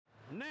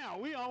Now,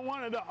 we on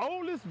one of the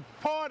oldest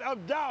part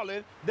of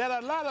Dowling that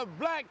a lot of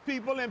black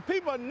people and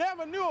people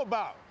never knew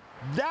about.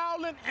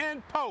 Dowling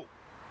and Polk.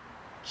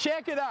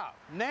 Check it out.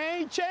 They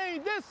ain't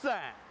changed this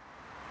sign.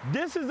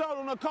 This is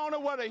on the corner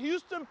where the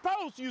Houston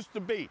Post used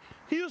to be.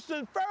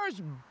 Houston's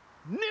first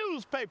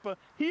newspaper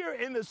here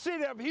in the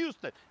city of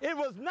Houston. It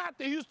was not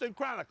the Houston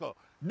Chronicle.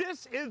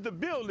 This is the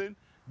building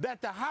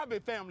that the Hobby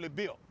family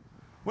built.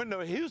 When the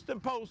Houston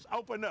Post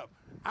opened up,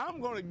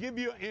 I'm going to give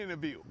you an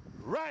interview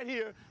right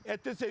here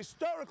at this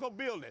historical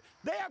building.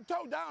 They have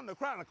tore down the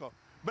Chronicle,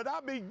 but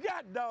I'll be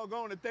god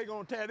doggone if they're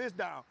going to tear this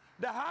down.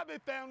 The Hobby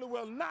family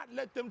will not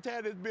let them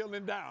tear this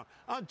building down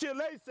until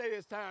they say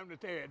it's time to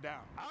tear it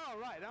down. All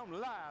right, I'm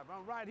live.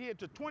 I'm right here at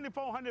the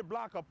 2400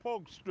 block of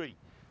Polk Street.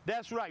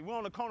 That's right, we're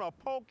on the corner of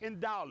Polk and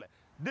Dowling.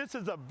 This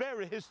is a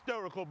very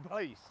historical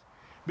place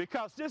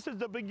because this is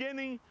the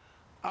beginning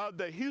of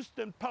the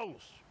Houston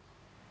Post.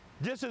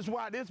 This is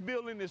why this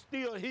building is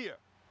still here.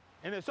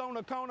 And it's on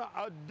the corner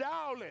of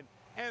Dowling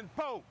and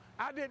Polk.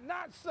 I did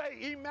not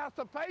say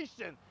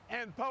Emancipation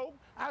and Polk.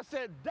 I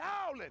said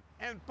Dowling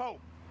and Polk.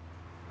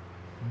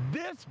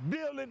 This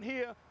building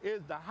here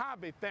is the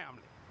Hobby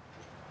family.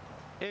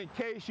 In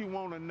case you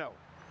want to know,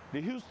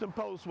 the Houston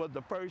Post was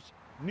the first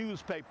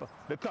newspaper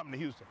to come to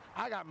Houston.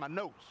 I got my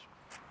notes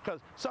because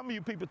some of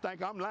you people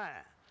think I'm lying.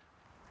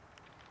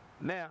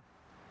 Now,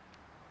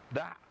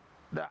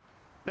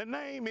 the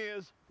name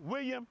is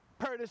William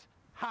Curtis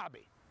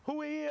Hobby.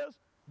 Who he is?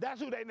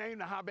 That's who they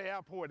named the Hobby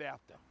Airport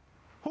after.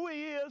 Who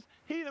he is?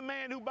 He the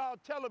man who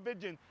brought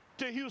television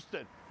to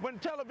Houston. When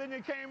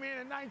television came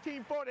in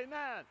 1949,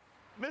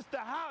 Mr.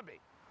 Hobby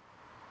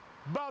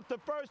bought the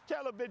first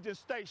television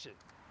station.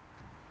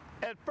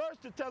 At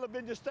first, the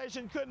television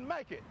station couldn't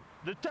make it.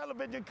 The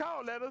television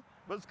call letter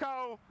was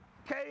called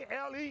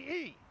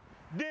KLEE.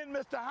 Then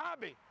Mr.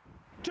 Hobby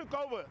took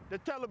over the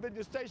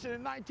television station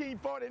in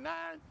 1949,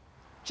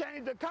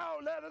 changed the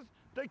call letters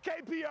to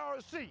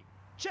KPRC,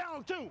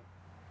 Channel 2.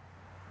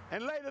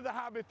 And later the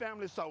Hobby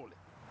family sold it.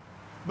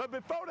 But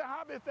before the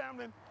Hobby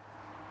family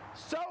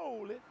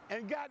sold it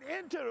and got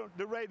into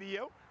the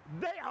radio,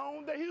 they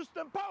owned the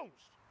Houston Post.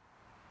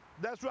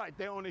 That's right,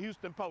 they owned the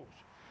Houston Post.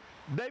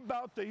 They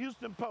bought the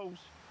Houston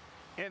Post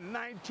in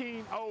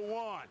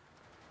 1901.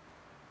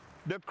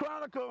 The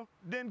Chronicle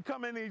didn't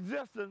come into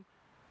existence.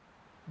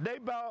 They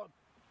bought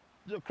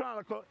the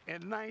Chronicle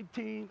in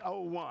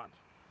 1901.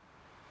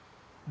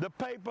 The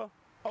paper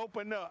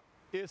opened up.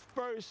 Its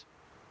first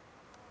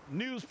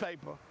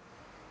newspaper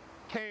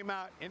came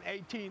out in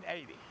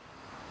 1880.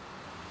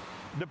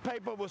 The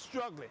paper was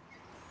struggling.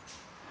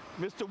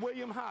 Mr.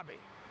 William Hobby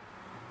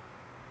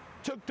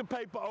took the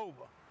paper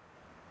over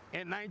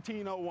in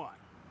 1901.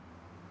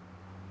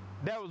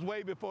 That was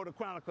way before the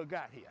Chronicle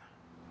got here.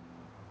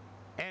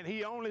 And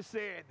he only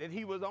said that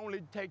he would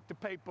only take the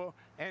paper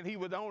and he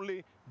would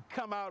only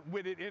come out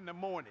with it in the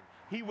morning.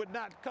 He would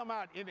not come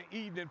out in the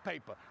evening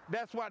paper.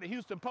 That's why the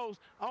Houston Post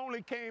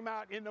only came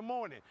out in the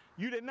morning.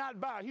 You did not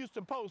buy a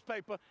Houston Post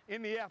paper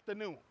in the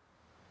afternoon.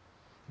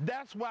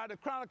 That's why the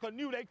Chronicle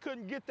knew they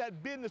couldn't get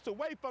that business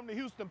away from the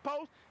Houston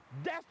Post.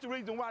 That's the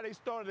reason why they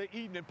started the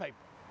evening paper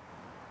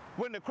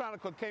when the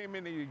Chronicle came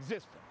into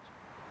existence.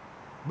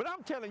 But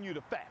I'm telling you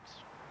the facts.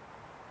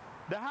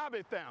 The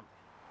Hobby family,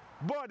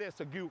 boy,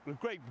 that's a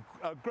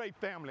great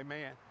family,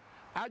 man.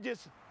 I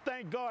just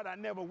thank God I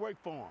never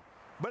worked for them.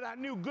 But I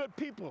knew good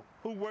people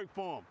who worked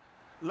for them,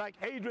 like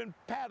Adrian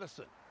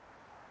Patterson,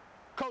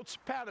 Coach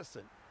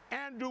Patterson,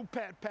 Andrew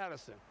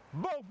Patterson.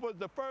 Both was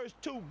the first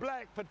two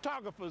black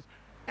photographers.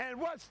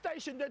 And what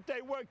station did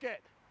they work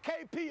at?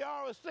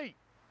 KPRC.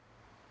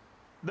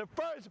 The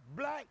first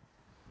black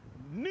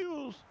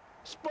news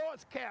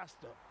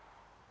sportscaster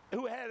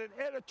who had an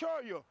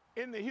editorial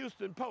in the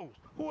Houston Post.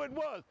 Who it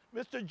was?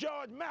 Mr.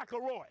 George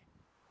McElroy.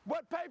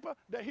 What paper?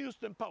 The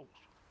Houston Post.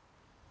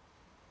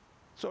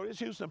 So this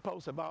Houston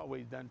Post have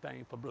always done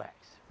things for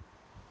blacks.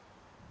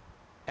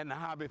 And the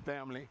Hobby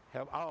family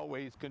have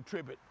always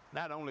contributed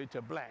not only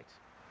to blacks,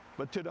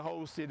 but to the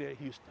whole city of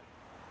Houston.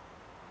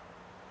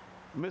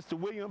 Mr.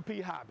 William P.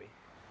 Hobby,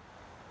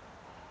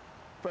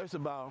 first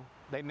of all,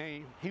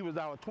 he was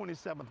our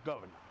 27th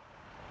governor.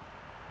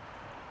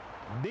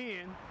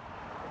 Then,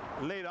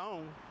 later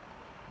on,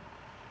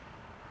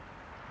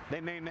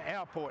 they named the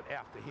airport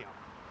after him.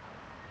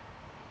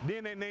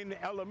 Then they named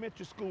the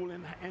elementary school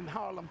in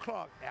Harlem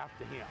Clark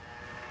after him.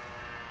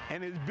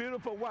 And his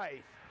beautiful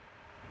wife,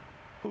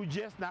 who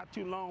just not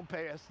too long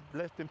passed,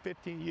 less than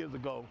 15 years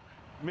ago,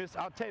 Miss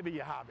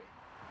Octavia Hobby.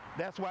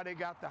 That's why they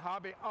got the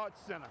Hobby Art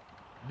Center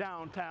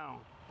downtown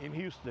in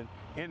Houston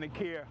in the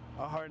care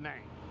of her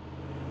name.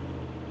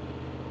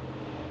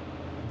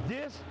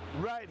 This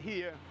right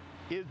here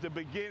is the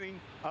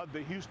beginning of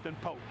the Houston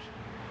Post,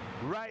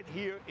 right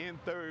here in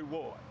 3rd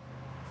Ward.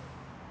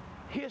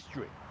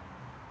 History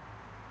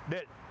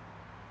that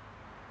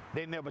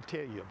they never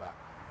tell you about.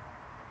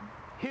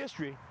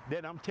 History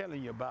that I'm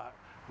telling you about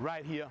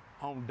right here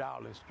on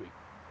Dowling Street.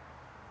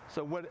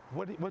 So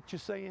what you're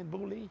saying,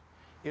 Bully,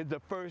 is the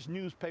first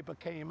newspaper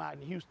came out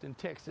in Houston,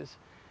 Texas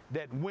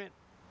that went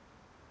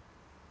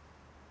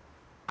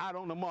out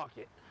on the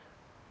market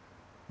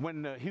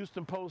when the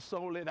Houston Post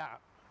sold it out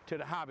to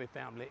the Hobby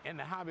family, and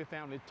the Hobby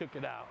family took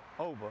it out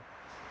over.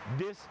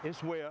 This is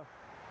where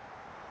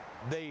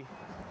they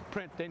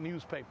print their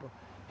newspaper,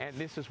 and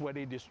this is where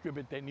they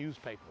distribute their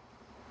newspaper,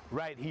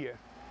 right here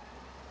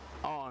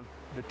on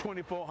the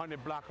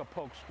 2400 block of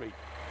Polk Street,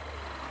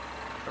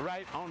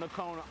 right on the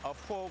corner of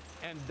Polk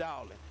and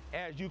Dowling.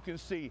 As you can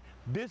see,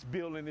 this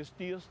building is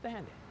still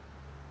standing.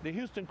 The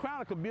Houston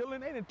Chronicle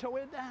building, they didn't tear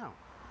it down.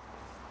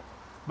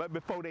 But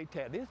before they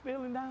tear this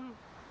building down,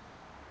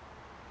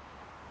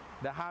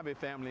 the Hobby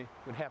family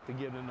would have to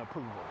give them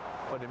approval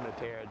for them to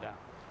tear it down.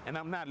 And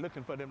I'm not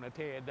looking for them to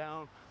tear it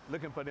down,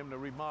 looking for them to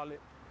remodel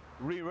it,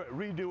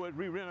 redo it,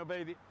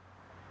 re-renovate it,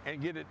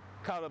 and get it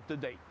caught up to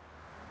date.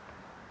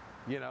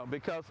 You know,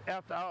 because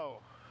after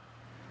all,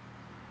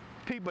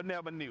 people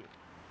never knew.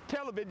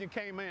 Television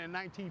came in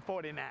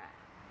 1949.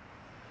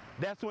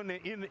 That's when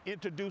they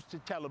introduced the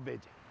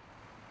television.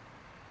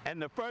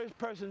 And the first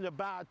person to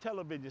buy a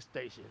television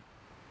station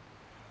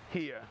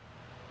here,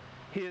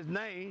 his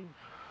name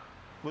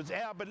was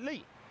Albert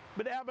Lee.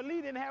 But Albert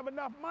Lee didn't have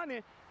enough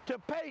money to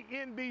pay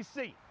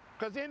NBC,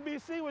 because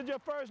NBC was your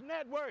first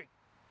network.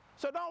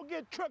 So don't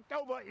get tricked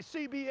over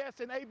CBS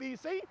and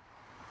ABC.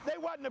 They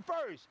wasn't the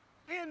first.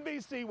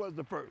 NBC was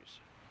the first.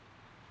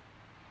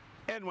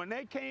 And when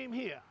they came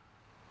here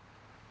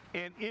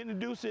and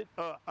introduced it,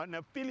 an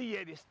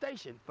affiliated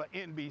station for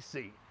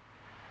NBC,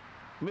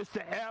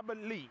 Mr. Albert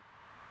Lee,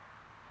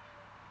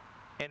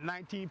 in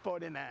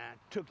 1949,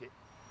 took it,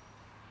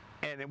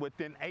 and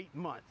within 8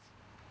 months,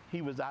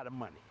 he was out of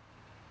money.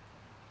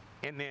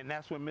 And then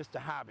that's when Mr.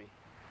 Hobby,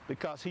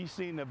 because he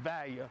seen the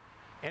value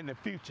and the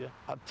future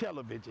of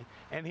television,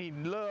 and he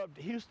loved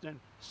Houston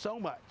so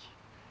much,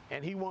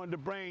 and he wanted to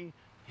bring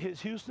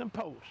his Houston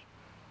Post,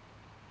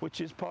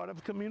 which is part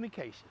of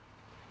communication.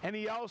 And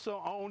he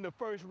also owned the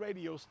first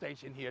radio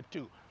station here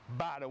too,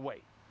 by the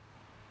way.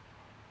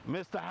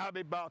 Mr.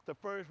 Hobby bought the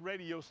first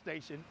radio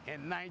station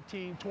in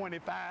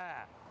 1925.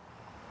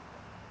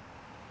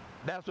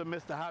 That's when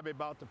Mr. Hobby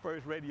bought the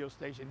first radio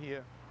station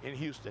here in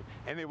Houston.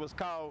 And it was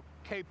called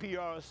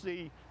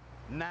KPRC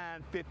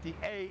 950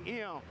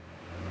 AM.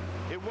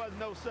 It wasn't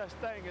no such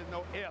thing as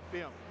no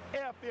FM.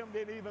 FM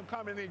didn't even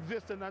come into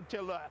existence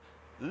until the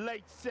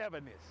late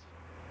 70s.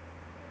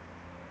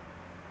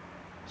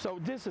 So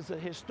this is a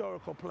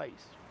historical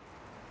place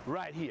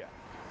right here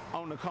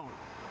on the corner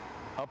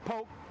of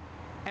Polk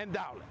and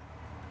Dowling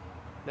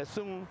that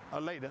soon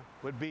or later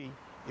would be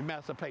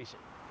Emancipation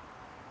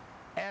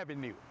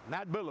Avenue,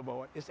 not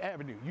Boulevard, it's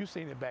Avenue. You've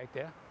seen it back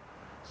there.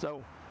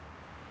 So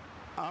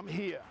I'm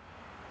here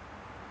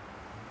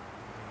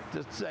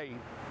to say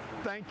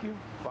thank you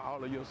for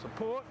all of your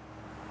support,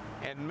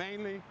 and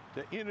mainly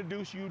to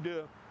introduce you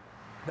to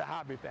the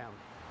Hobby family.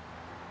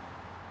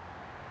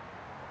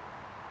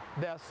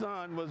 Their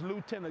son was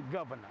Lieutenant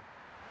Governor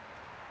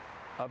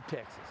of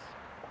Texas,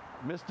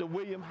 Mr.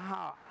 William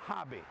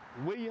Hobby.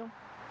 William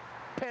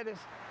Pettis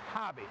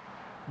Hobby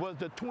was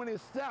the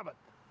 27th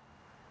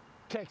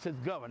Texas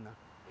governor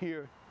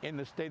here in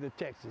the state of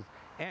Texas,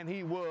 and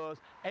he was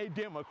a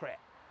Democrat.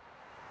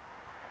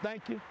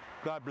 Thank you.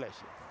 God bless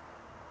you.